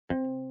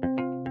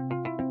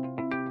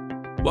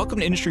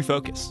Welcome to Industry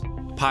Focus,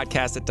 a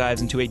podcast that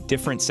dives into a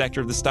different sector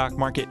of the stock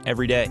market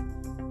every day.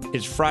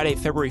 It's Friday,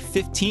 February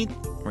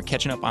 15th. We're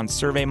catching up on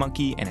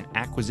SurveyMonkey and an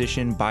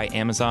acquisition by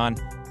Amazon.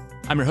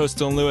 I'm your host,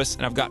 Dylan Lewis,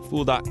 and I've got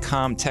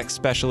Fool.com tech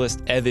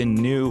specialist Evan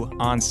New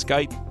on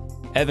Skype.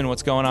 Evan,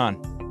 what's going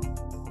on?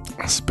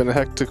 It's been a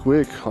hectic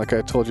week. Like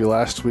I told you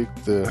last week,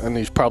 and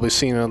you've probably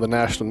seen it on the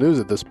national news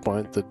at this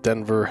point, that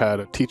Denver had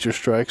a teacher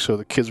strike, so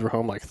the kids were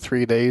home like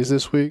 3 days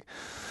this week.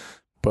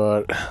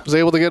 But I was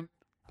able to get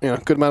a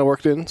good amount of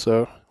work in,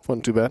 so it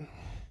wasn't too bad.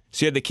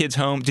 So you had the kids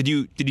home. Did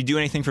you do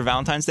anything for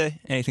Valentine's Day?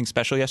 Anything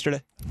special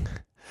yesterday?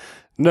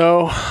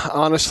 No,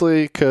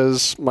 honestly,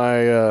 because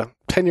my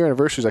 10-year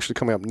anniversary is actually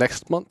coming up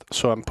next month,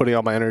 so I'm putting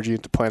all my energy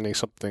into planning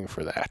something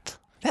for that.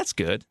 That's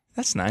good.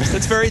 That's nice.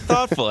 That's very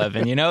thoughtful,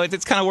 Evan. You know,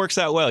 it kind of works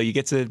out well. You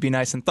get to be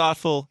nice and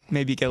thoughtful.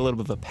 Maybe you get a little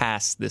bit of a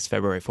pass this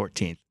February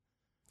 14th.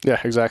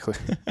 Yeah, exactly.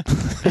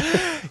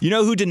 You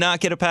know who did not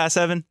get a pass,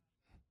 Evan?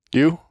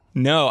 You?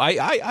 No,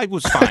 I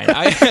was fine.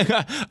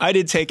 I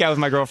did take out with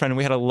my girlfriend, and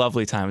we had a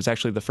lovely time. It was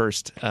actually the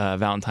first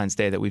Valentine's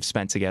Day that we've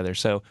spent together,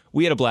 so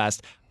we had a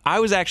blast.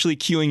 I was actually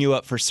queuing you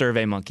up for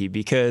SurveyMonkey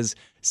because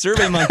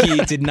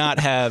SurveyMonkey did not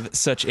have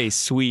such a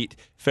sweet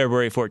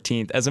February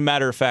 14th. As a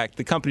matter of fact,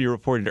 the company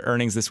reported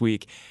earnings this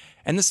week,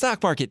 and the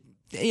stock market,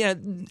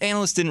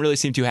 analysts didn't really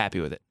seem too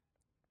happy with it.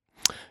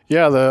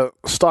 Yeah, the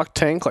stock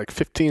tanked like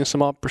 15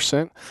 some odd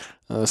percent.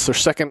 It's their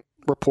second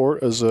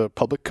report as a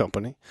public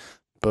company.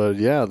 But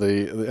yeah,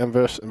 the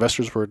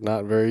investors were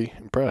not very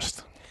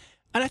impressed.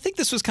 And I think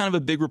this was kind of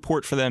a big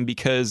report for them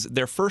because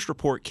their first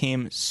report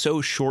came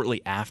so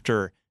shortly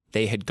after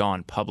they had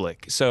gone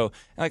public. So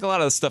like a lot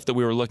of the stuff that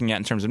we were looking at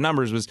in terms of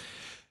numbers was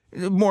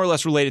more or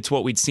less related to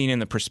what we'd seen in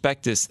the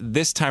prospectus.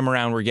 This time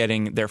around, we're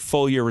getting their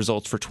full year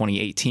results for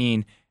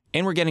 2018,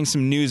 and we're getting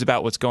some news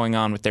about what's going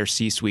on with their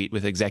C-suite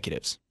with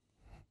executives.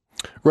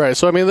 Right.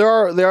 So I mean, they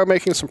are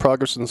making some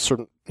progress in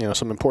certain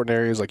some important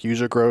areas like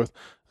user growth.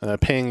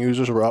 Paying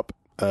users were up.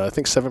 I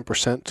think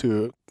 7%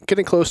 to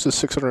getting close to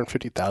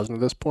 650,000 at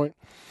this point.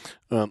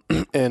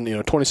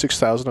 And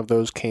 26,000 of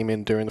those came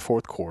in during the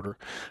fourth quarter.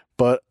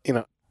 But,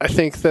 I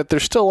think that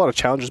there's still a lot of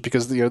challenges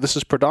because, this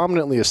is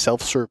predominantly a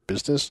self-serve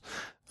business,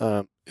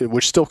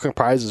 which still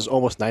comprises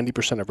almost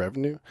 90% of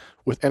revenue,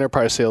 with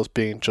enterprise sales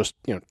being just,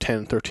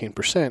 10,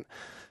 13%.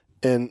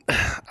 And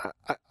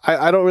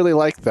I don't really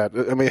like that.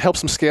 I mean, it helps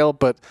them scale,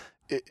 but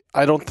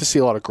I don't see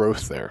a lot of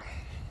growth there.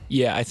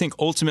 Yeah, I think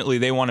ultimately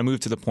they want to move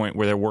to the point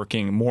where they're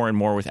working more and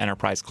more with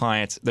enterprise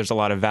clients. There's a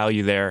lot of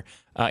value there.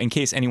 In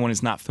case anyone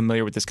is not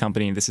familiar with this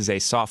company, this is a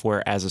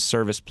software as a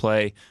service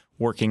play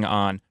working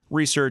on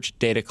research,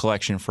 data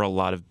collection for a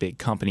lot of big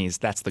companies.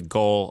 That's the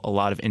goal, a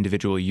lot of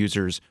individual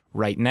users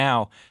right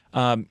now.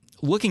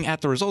 Looking at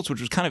the results, which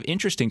was kind of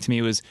interesting to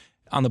me, was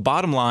on the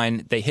bottom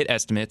line, they hit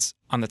estimates.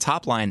 On the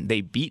top line,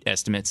 they beat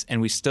estimates, and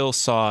we still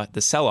saw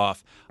the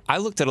sell-off. I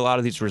looked at a lot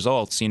of these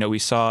results. We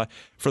saw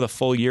for the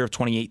full year of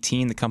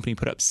 2018, the company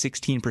put up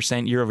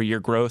 16% year-over-year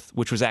growth,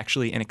 which was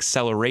actually an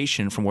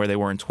acceleration from where they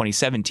were in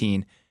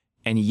 2017,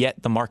 and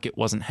yet the market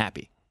wasn't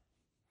happy.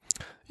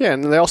 Yeah,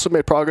 and they also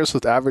made progress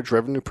with average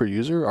revenue per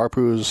user.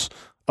 ARPU is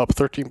up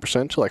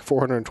 13% to like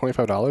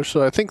 $425.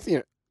 So I think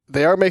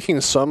they are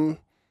making some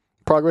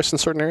progress in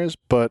certain areas,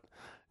 but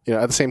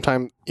at the same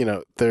time,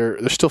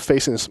 they're still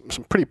facing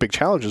some pretty big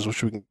challenges,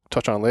 which we can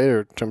touch on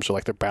later in terms of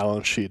like their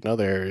balance sheet and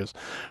other areas.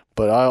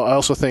 But I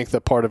also think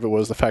that part of it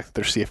was the fact that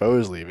their CFO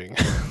is leaving.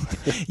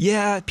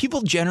 Yeah,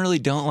 people generally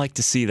don't like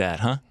to see that,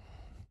 huh?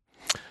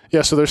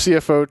 Yeah, so their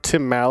CFO,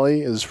 Tim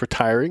Malley, is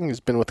retiring. He's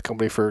been with the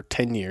company for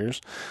 10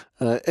 years.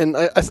 And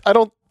I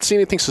don't see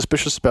anything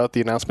suspicious about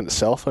the announcement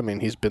itself. I mean,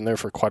 he's been there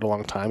for quite a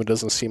long time. It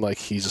doesn't seem like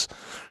he's,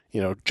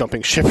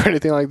 jumping ship or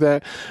anything like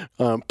that.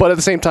 But at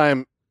the same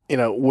time,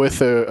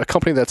 with a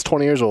company that's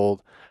 20 years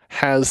old,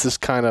 has this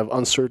kind of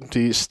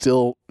uncertainty,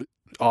 still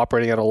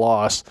operating at a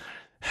loss,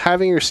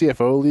 having your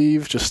CFO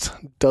leave just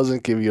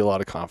doesn't give you a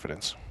lot of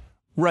confidence.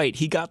 Right.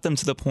 He got them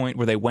to the point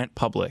where they went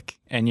public.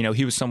 And,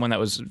 he was someone that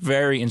was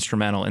very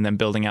instrumental in them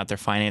building out their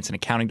finance and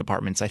accounting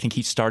departments. I think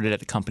he started at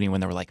the company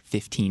when there were like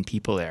 15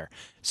 people there.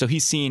 So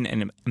he's seen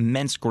an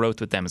immense growth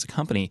with them as a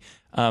company.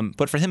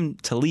 But for him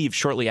to leave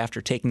shortly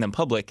after taking them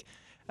public,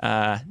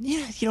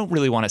 you don't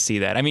really want to see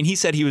that. I mean, he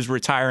said he was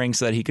retiring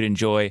so that he could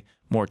enjoy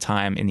more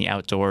time in the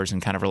outdoors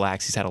and kind of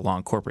relax. He's had a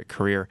long corporate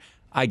career.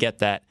 I get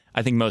that.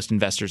 I think most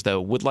investors,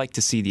 though, would like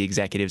to see the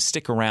executives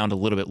stick around a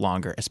little bit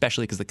longer,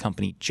 especially because the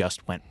company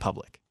just went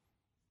public.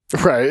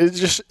 Right. It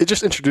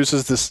just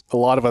introduces a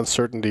lot of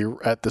uncertainty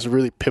at this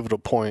really pivotal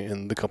point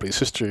in the company's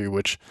history,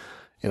 which,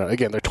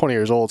 again, they're 20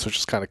 years old, so it's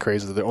just kind of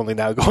crazy that they're only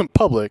now going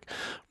public.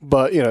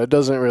 But, it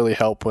doesn't really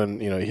help when,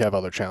 you have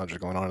other challenges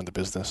going on in the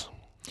business.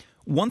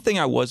 One thing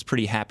I was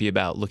pretty happy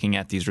about looking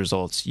at these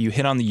results, you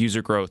hit on the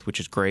user growth, which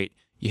is great.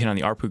 You hit on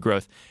the ARPU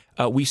growth.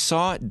 We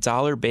saw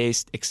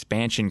dollar-based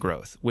expansion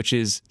growth, which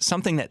is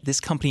something that this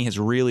company has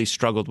really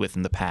struggled with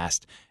in the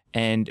past.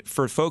 And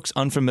for folks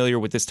unfamiliar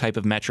with this type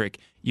of metric,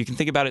 you can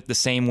think about it the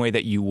same way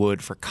that you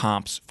would for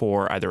comps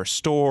for either a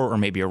store or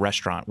maybe a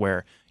restaurant,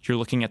 where you're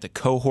looking at the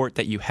cohort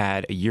that you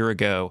had a year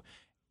ago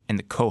and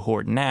the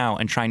cohort now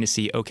and trying to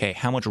see, okay,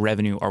 how much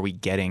revenue are we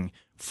getting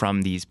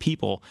from these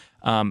people?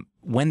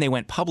 When they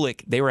went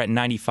public, they were at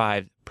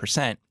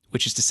 95%,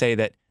 which is to say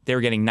that they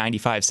were getting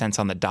 95 cents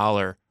on the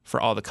dollar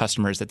for all the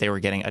customers that they were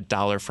getting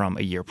 $1 from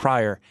a year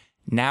prior.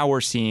 Now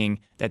we're seeing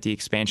that the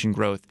expansion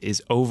growth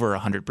is over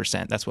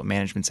 100%. That's what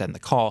management said in the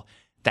call.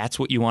 That's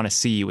what you want to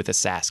see with a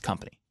SaaS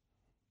company.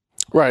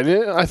 Right.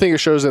 I think it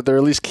shows that they're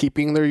at least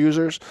keeping their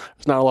users.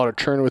 There's not a lot of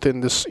churn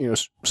within this,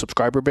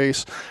 subscriber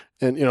base.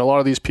 And, a lot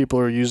of these people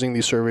are using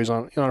these surveys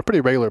on a pretty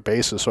regular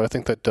basis. So I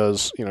think that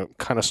does,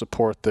 kind of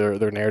support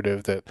their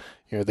narrative that,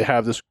 they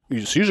have this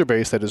user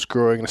base that is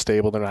growing and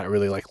stable. They're not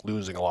really like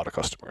losing a lot of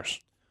customers.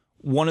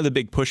 One of the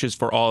big pushes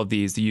for all of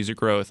these, the user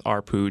growth,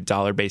 ARPU,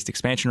 dollar-based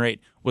expansion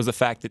rate, was the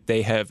fact that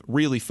they have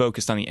really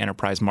focused on the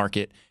enterprise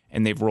market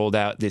and they've rolled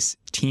out this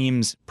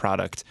Teams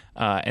product.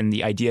 And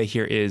the idea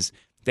here is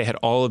they had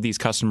all of these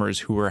customers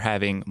who were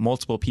having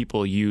multiple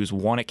people use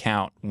one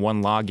account,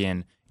 one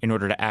login in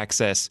order to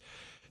access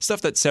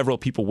stuff that several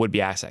people would be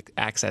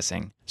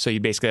accessing. So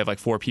you basically have like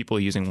 4 people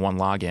using one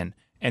login.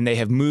 And they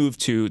have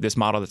moved to this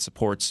model that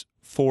supports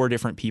 4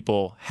 different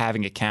people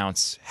having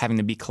accounts, having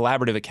them be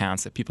collaborative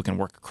accounts that people can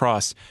work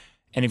across.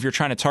 And if you're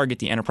trying to target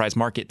the enterprise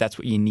market, that's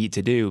what you need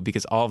to do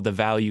because all of the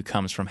value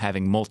comes from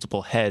having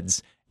multiple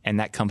heads and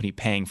that company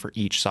paying for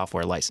each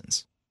software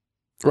license.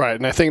 Right,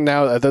 and I think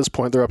now at this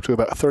point they're up to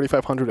about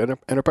 3,500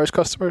 enterprise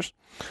customers.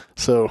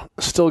 So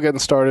still getting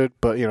started,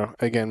 but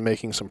again,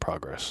 making some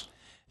progress.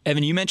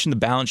 Evan, you mentioned the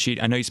balance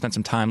sheet. I know you spent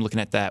some time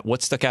looking at that.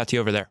 What stuck out to you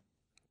over there?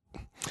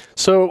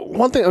 So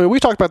one thing, we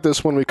talked about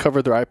this when we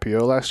covered their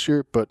IPO last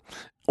year, but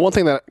one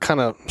thing that kind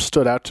of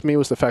stood out to me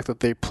was the fact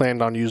that they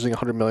planned on using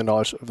 $100 million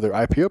of their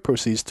IPO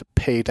proceeds to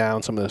pay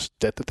down some of this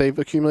debt that they've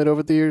accumulated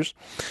over the years,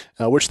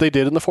 which they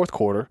did in the fourth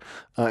quarter,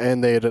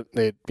 and they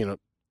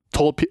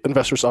told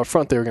investors up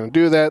front they were going to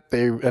do that.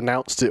 They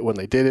announced it when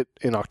they did it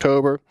in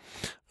October.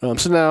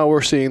 So now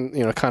we're seeing,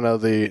 kind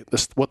of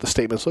what the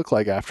statements look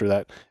like after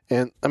that.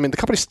 And I mean, the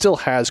company still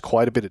has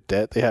quite a bit of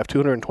debt. They have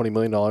 $220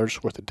 million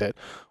worth of debt,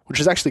 which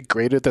is actually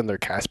greater than their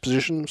cash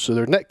position. So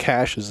their net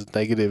cash is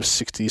negative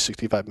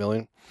 65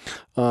 million.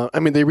 I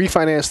mean, they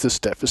refinanced this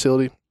debt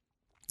facility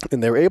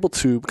and they were able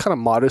to kind of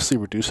modestly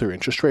reduce their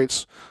interest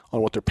rates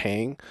on what they're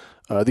paying.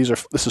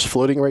 This is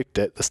floating rate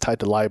debt that's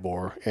tied to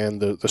LIBOR, and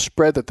the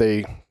spread that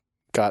they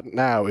got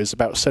now is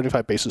about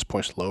 75 basis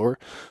points lower.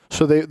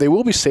 So they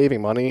will be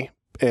saving money,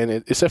 and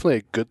it's definitely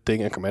a good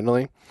thing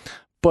incrementally.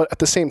 But at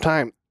the same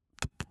time,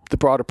 the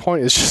broader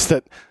point is just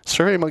that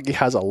SurveyMonkey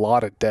has a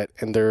lot of debt,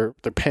 and they're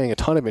paying a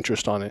ton of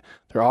interest on it.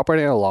 They're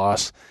operating at a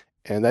loss,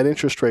 and that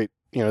interest rate,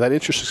 that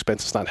interest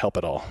expense does not help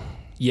at all.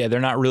 Yeah, they're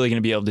not really going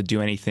to be able to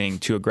do anything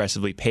to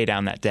aggressively pay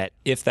down that debt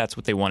if that's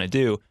what they want to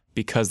do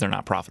because they're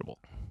not profitable.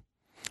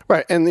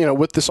 Right, and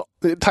with this,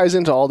 it ties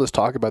into all this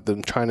talk about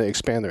them trying to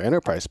expand their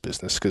enterprise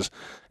business because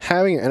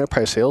having an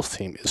enterprise sales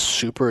team is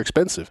super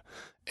expensive,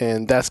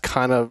 and that's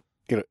kind of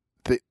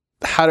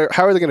how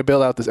are they going to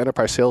build out this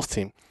enterprise sales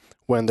team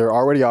when they're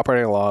already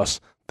operating at a loss?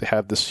 They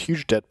have this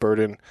huge debt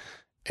burden,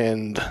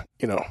 and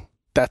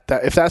that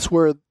if that's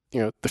where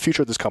the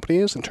future of this company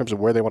is in terms of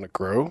where they want to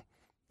grow,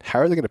 how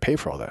are they going to pay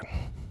for all that?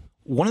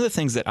 One of the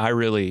things that I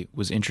really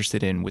was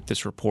interested in with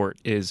this report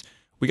is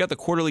we got the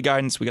quarterly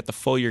guidance, we got the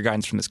full year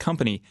guidance from this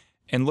company,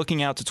 and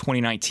looking out to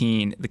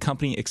 2019, the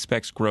company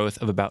expects growth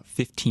of about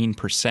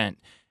 15%.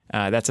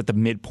 That's at the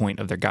midpoint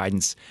of their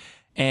guidance.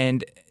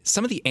 And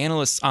some of the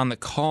analysts on the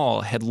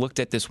call had looked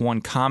at this one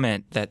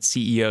comment that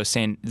CEO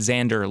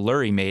Xander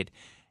Lurie made,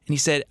 and he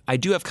said, "I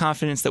do have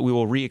confidence that we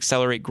will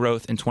re-accelerate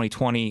growth in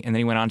 2020." And then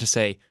he went on to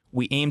say,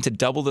 "We aim to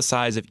double the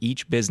size of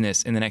each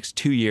business in the next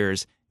 2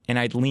 years, and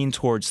I'd lean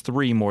towards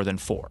 3 more than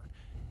 4.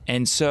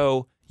 And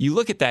so you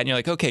look at that and you're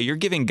like, okay, you're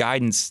giving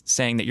guidance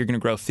saying that you're going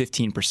to grow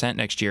 15%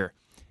 next year.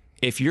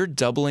 If you're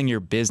doubling your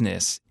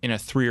business in a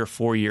 3 or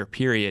 4 year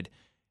period,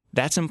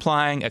 that's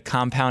implying a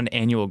compound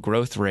annual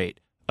growth rate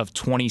of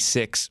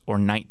 26 or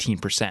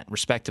 19%,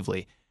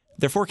 respectively.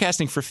 They're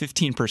forecasting for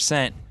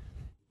 15%.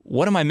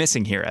 What am I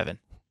missing here, Evan?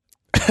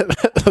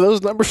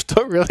 Those numbers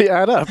don't really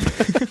add up.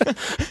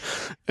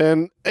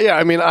 And yeah,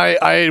 I mean,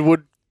 I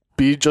would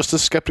be just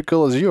as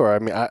skeptical as you are. I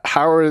mean,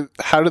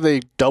 how do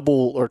they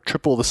double or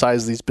triple the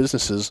size of these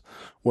businesses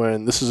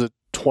when this is a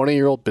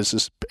 20-year-old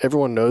business?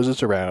 Everyone knows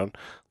it's around.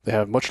 They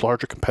have much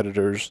larger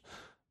competitors.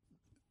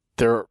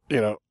 They're,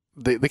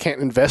 they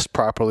can't invest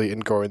properly in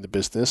growing the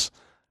business.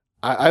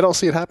 I don't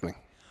see it happening.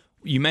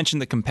 You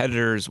mentioned the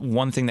competitors.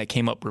 One thing that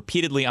came up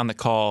repeatedly on the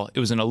call, it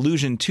was an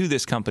allusion to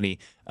this company,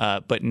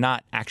 but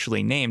not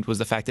actually named, was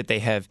the fact that they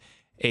have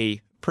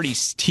a pretty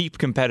steep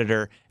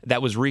competitor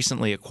that was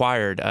recently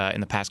acquired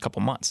in the past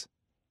couple months.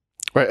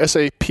 Right.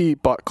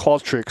 SAP bought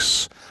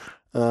Qualtrics,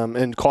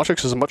 and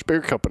Qualtrics is a much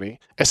bigger company.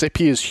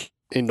 SAP is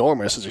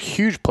enormous. It's a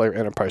huge player in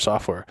enterprise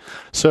software.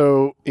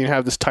 So you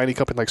have this tiny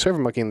company like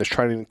SurveyMonkey that's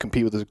trying to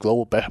compete with this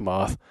global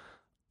behemoth.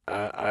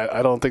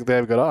 I don't think they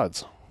have good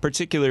odds.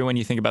 Particularly when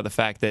you think about the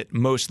fact that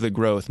most of the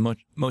growth,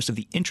 most of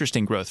the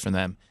interesting growth from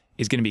them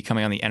is going to be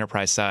coming on the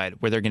enterprise side,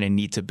 where they're going to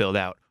need to build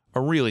out a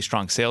really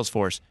strong sales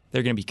force,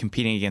 they're going to be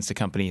competing against a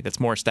company that's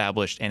more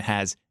established and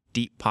has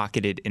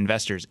deep-pocketed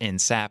investors in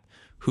SAP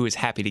who is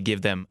happy to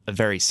give them a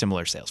very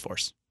similar sales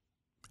force.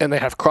 And they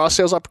have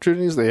cross-sales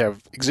opportunities. They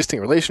have existing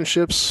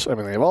relationships. I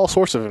mean, they have all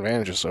sorts of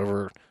advantages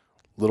over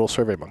little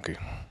SurveyMonkey.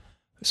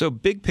 So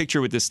big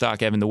picture with this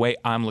stock, Evan, the way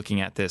I'm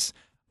looking at this,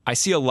 I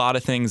see a lot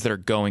of things that are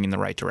going in the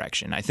right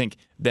direction. I think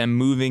them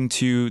moving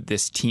to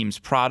this Teams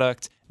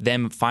product,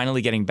 them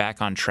finally getting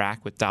back on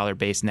track with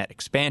dollar-based net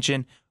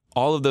expansion,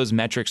 all of those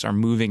metrics are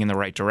moving in the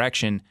right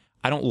direction.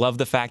 I don't love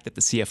the fact that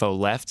the CFO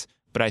left,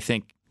 but I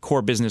think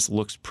core business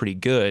looks pretty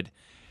good.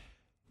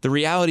 The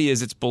reality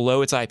is it's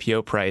below its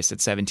IPO price at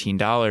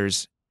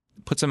 $17,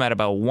 puts them at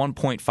about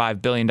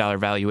 $1.5 billion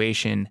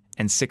valuation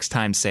and 6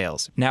 times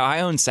sales. Now,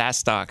 I own SaaS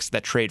stocks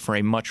that trade for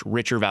a much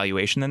richer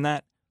valuation than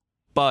that,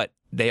 but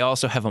they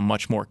also have a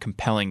much more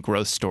compelling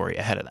growth story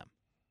ahead of them.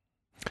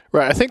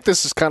 Right. I think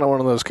this is kind of one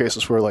of those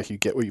cases where like you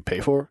get what you pay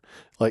for.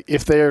 Like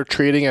if they're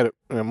trading at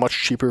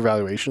much cheaper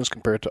valuations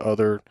compared to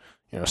other,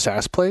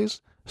 SaaS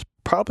plays, it's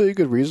probably a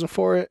good reason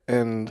for it.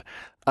 And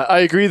I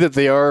agree that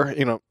they are,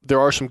 there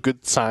are some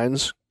good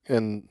signs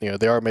and,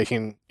 they are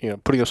making,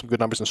 putting up some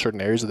good numbers in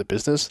certain areas of the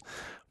business.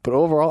 But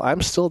overall,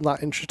 I'm still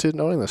not interested in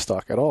owning this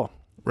stock at all.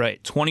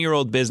 Right.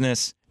 20-year-old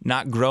business,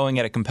 not growing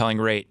at a compelling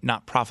rate,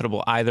 not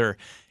profitable either.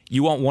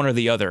 You want one or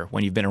the other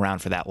when you've been around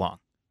for that long.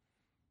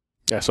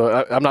 Yeah,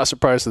 so I'm not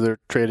surprised that they're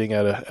trading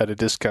at a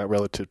discount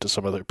relative to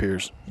some of their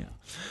peers. Yeah.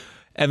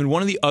 Evan,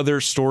 one of the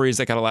other stories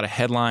that got a lot of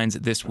headlines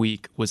this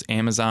week was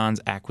Amazon's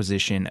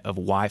acquisition of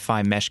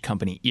Wi-Fi mesh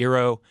company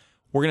Eero.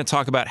 We're going to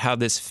talk about how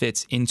this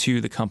fits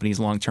into the company's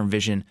long-term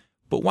vision,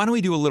 but why don't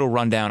we do a little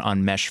rundown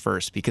on mesh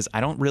first, because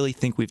I don't really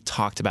think we've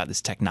talked about this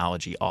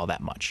technology all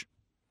that much.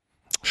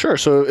 Sure.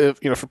 So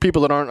if for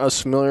people that aren't as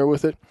familiar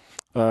with it,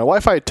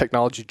 Wi-Fi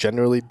technology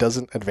generally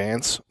doesn't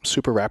advance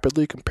super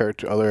rapidly compared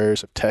to other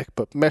areas of tech,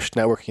 but mesh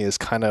networking is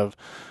kind of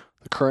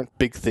the current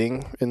big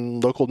thing in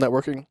local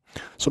networking.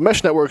 So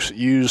mesh networks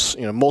use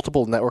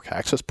multiple network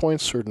access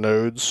points or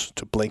nodes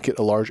to blanket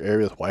a large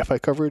area with Wi-Fi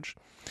coverage.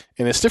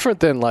 And it's different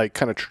than like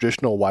kind of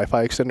traditional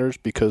Wi-Fi extenders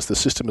because the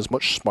system is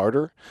much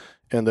smarter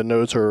and the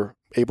nodes are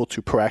able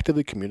to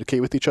proactively communicate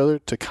with each other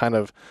to kind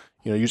of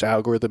use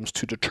algorithms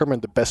to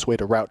determine the best way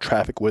to route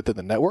traffic within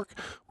the network,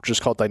 which is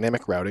called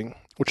dynamic routing,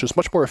 which is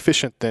much more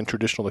efficient than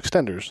traditional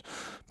extenders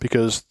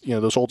because,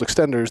 those old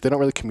extenders, they don't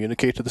really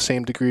communicate to the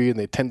same degree and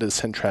they tend to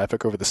send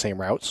traffic over the same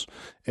routes.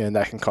 And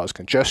that can cause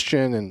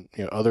congestion and,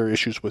 other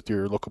issues with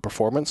your local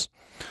performance.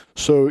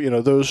 So,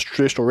 those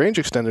traditional range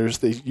extenders,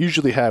 they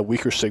usually have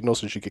weaker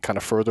signals as you get kind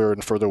of further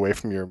and further away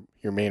from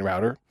your main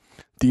router.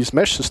 These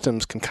mesh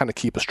systems can kind of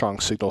keep a strong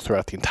signal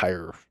throughout the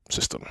entire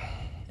system.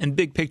 And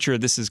big picture,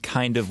 this is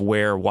kind of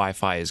where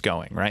Wi-Fi is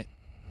going, right?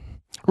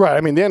 Right.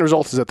 I mean, the end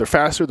result is that they're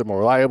faster, they're more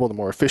reliable, they're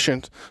more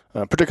efficient,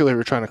 particularly if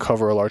you're trying to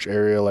cover a large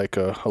area like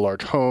a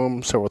large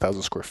home, several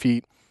thousand square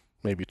feet,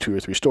 maybe 2 or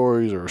 3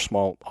 stories or a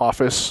small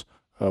office,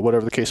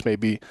 whatever the case may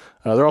be.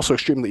 They're also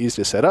extremely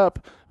easy to set up,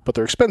 but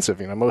they're expensive.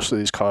 Most of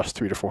these cost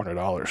 $300 to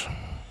 $400.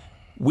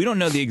 We don't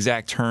know the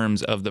exact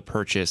terms of the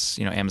purchase,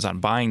 Amazon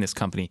buying this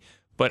company,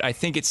 but I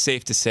think it's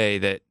safe to say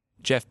that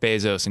Jeff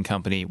Bezos and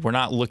company, we're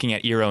not looking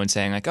at Eero and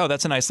saying like, oh,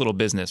 that's a nice little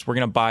business. We're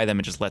going to buy them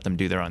and just let them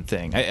do their own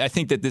thing. I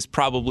think that this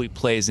probably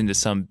plays into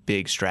some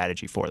big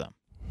strategy for them.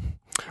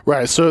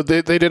 Right. So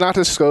they did not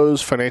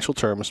disclose financial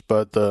terms,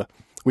 but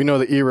we know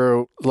that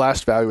Eero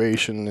last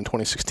valuation in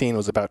 2016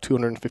 was about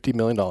 $250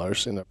 million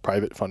in a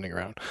private funding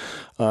round.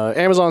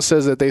 Amazon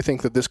says that they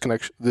think that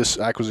this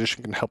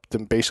acquisition can help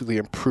them basically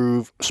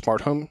improve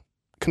smart home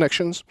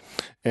connections.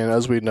 And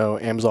as we know,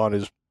 Amazon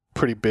is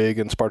pretty big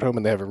in smart home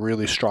and they have a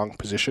really strong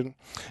position.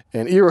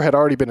 And Eero had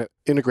already been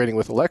integrating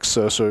with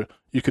Alexa, so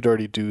you could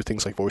already do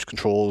things like voice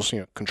controls,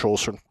 control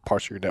certain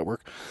parts of your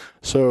network.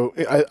 So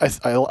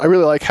I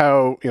really like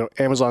how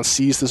Amazon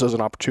sees this as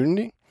an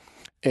opportunity.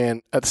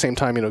 And at the same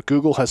time,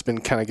 Google has been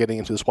kind of getting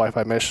into this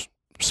Wi-Fi mesh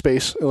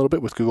space a little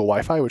bit with Google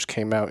Wi-Fi, which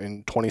came out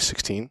in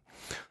 2016.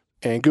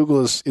 And Google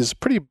is a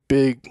pretty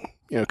big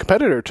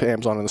competitor to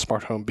Amazon in the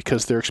smart home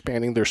because they're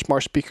expanding their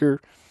smart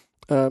speaker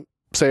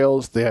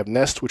sales. They have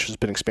Nest, which has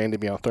been expanding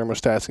beyond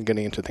thermostats and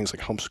getting into things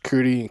like home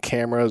security and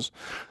cameras.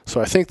 So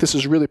I think this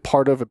is really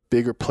part of a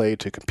bigger play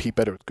to compete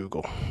better with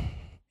Google.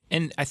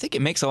 And I think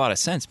it makes a lot of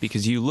sense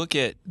because you look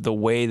at the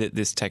way that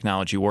this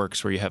technology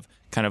works, where you have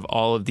kind of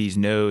all of these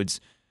nodes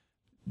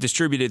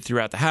distributed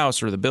throughout the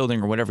house or the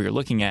building or whatever you're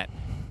looking at.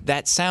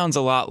 That sounds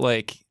a lot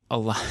like a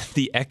lot of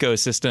the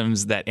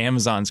ecosystems that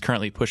Amazon's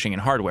currently pushing in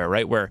hardware,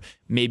 right? Where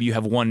maybe you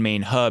have one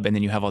main hub and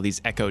then you have all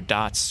these Echo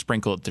dots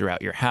sprinkled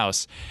throughout your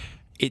house.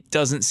 It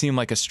doesn't seem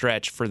like a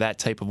stretch for that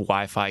type of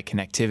Wi-Fi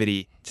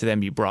connectivity to then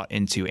be brought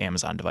into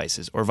Amazon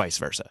devices or vice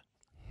versa.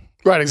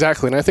 Right,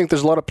 exactly. And I think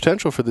there's a lot of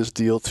potential for this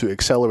deal to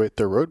accelerate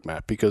their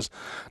roadmap because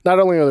not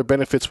only are there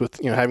benefits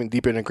with having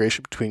deep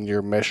integration between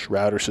your mesh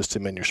router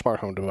system and your smart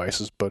home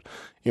devices, but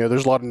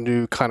there's a lot of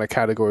new kind of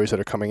categories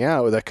that are coming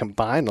out that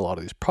combine a lot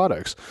of these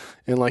products.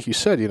 And like you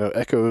said,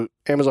 Echo,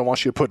 Amazon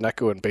wants you to put an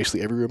Echo in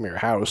basically every room in your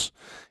house.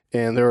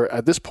 And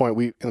at this point,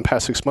 in the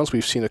past 6 months,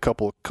 we've seen a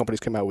couple of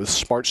companies come out with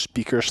smart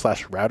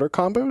speaker/router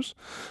combos,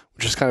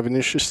 which is kind of an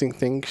interesting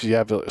thing because you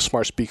have a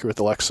smart speaker with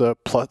Alexa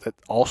plus that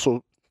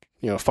also,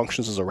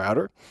 functions as a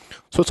router.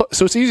 So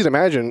it's easy to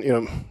imagine,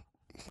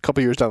 a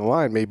couple of years down the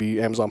line,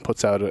 maybe Amazon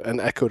puts out an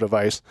Echo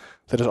device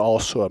that is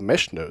also a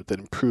mesh node that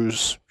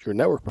improves your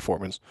network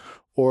performance.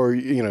 Or,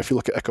 if you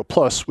look at Echo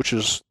Plus, which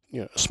is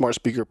a smart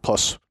speaker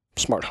plus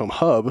smart home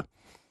hub,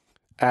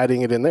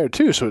 adding it in there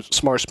too. So it's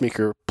smart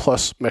speaker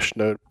plus mesh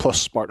node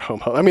plus smart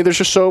home hub. I mean, there's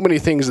just so many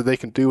things that they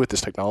can do with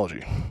this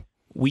technology.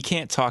 We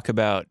can't talk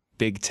about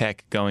big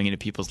tech going into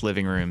people's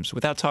living rooms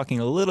without talking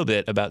a little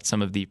bit about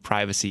some of the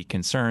privacy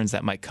concerns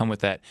that might come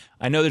with that.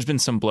 I know there's been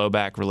some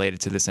blowback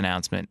related to this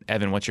announcement.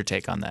 Evan, what's your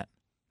take on that?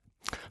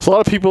 So a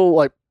lot of people,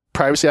 like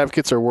privacy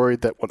advocates, are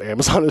worried that what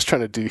Amazon is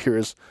trying to do here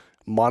is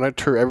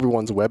monitor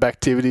everyone's web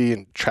activity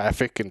and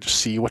traffic and just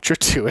see what you're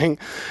doing.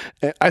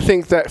 And I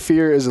think that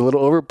fear is a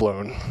little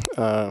overblown.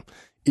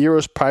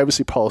 Eero's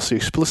privacy policy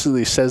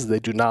explicitly says they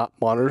do not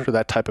monitor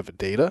that type of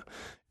data,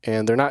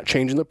 and they're not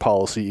changing the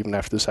policy even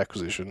after this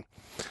acquisition.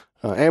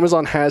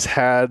 Amazon has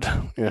had,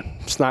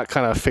 it's not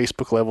kind of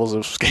Facebook levels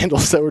of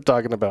scandals that we're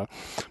talking about,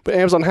 but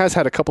Amazon has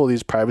had a couple of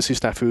these privacy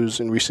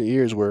snafus in recent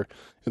years where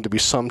there'd be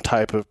some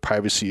type of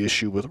privacy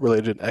issue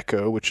related to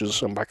Echo, which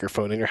is a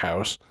microphone in your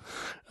house.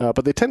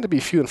 But they tend to be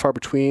few and far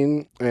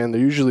between, and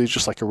they're usually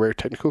just like a rare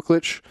technical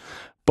glitch.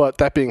 But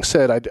that being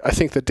said, I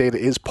think the data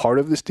is part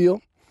of this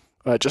deal,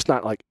 just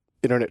not like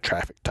internet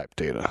traffic type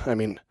data. I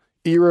mean,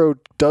 Eero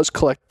does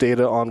collect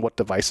data on what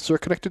devices are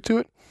connected to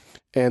it,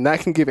 and that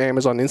can give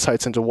Amazon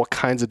insights into what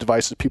kinds of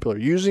devices people are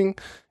using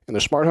in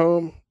their smart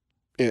home.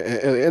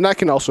 And that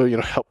can also,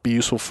 help be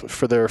useful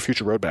for their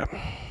future roadmap.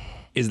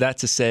 Is that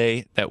to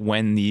say that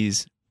when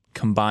these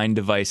combined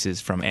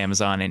devices from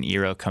Amazon and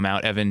Eero come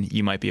out, Evan,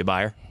 you might be a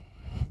buyer?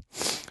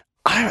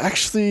 I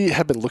actually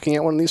have been looking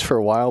at one of these for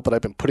a while, but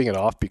I've been putting it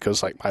off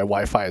because my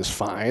Wi-Fi is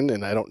fine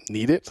and I don't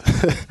need it.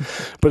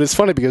 But it's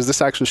funny because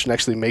this acquisition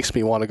actually makes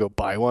me want to go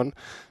buy one.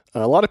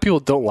 A lot of people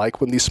don't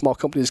like when these small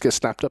companies get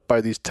snapped up by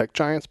these tech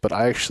giants, but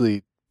I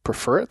actually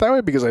prefer it that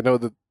way because I know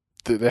that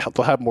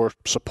they'll have more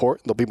support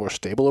and they'll be more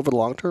stable over the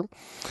long term.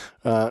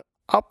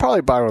 I'll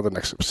probably buy one in the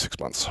next 6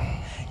 months.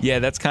 Yeah,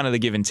 that's kind of the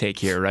give and take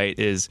here, right?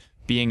 Is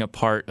being a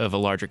part of a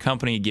larger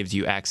company gives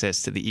you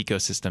access to the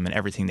ecosystem and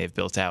everything they've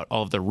built out,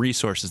 all of the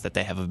resources that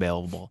they have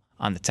available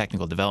on the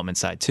technical development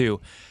side too.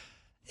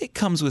 It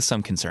comes with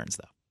some concerns,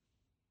 though.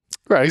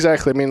 Right,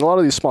 exactly. I mean, a lot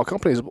of these small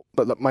companies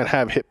that might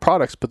have hit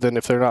products, but then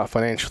if they're not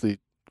financially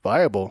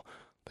viable,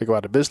 they go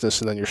out of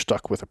business, and then you're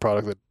stuck with a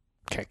product that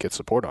can't get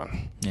support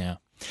on. Yeah.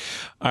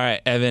 All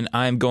right, Evan,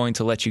 I'm going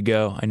to let you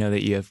go. I know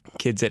that you have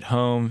kids at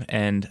home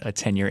and a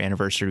 10-year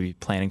anniversary to be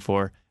planning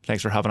for.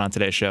 Thanks for hopping on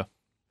today's show.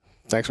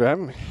 Thanks for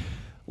having me.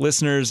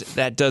 Listeners,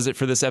 that does it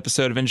for this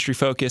episode of Industry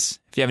Focus.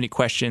 If you have any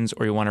questions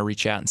or you want to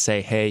reach out and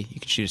say, hey, you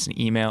can shoot us an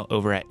email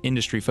over at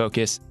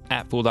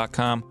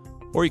industryfocus@fool.com,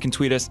 or you can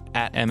tweet us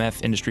at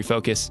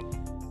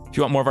MFIndustryFocus. If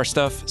you want more of our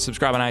stuff,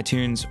 subscribe on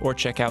iTunes or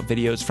check out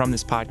videos from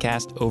this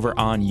podcast over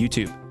on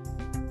YouTube.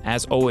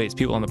 As always,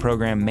 people on the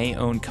program may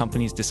own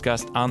companies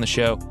discussed on the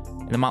show,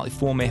 and the Motley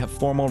Fool may have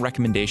formal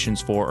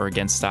recommendations for or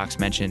against stocks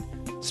mentioned,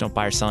 so don't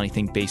buy or sell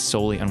anything based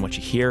solely on what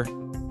you hear.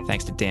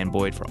 Thanks to Dan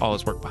Boyd for all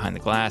his work behind the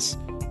glass.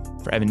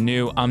 For Evan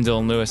New, I'm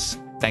Dylan Lewis.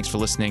 Thanks for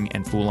listening,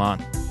 and Fool on.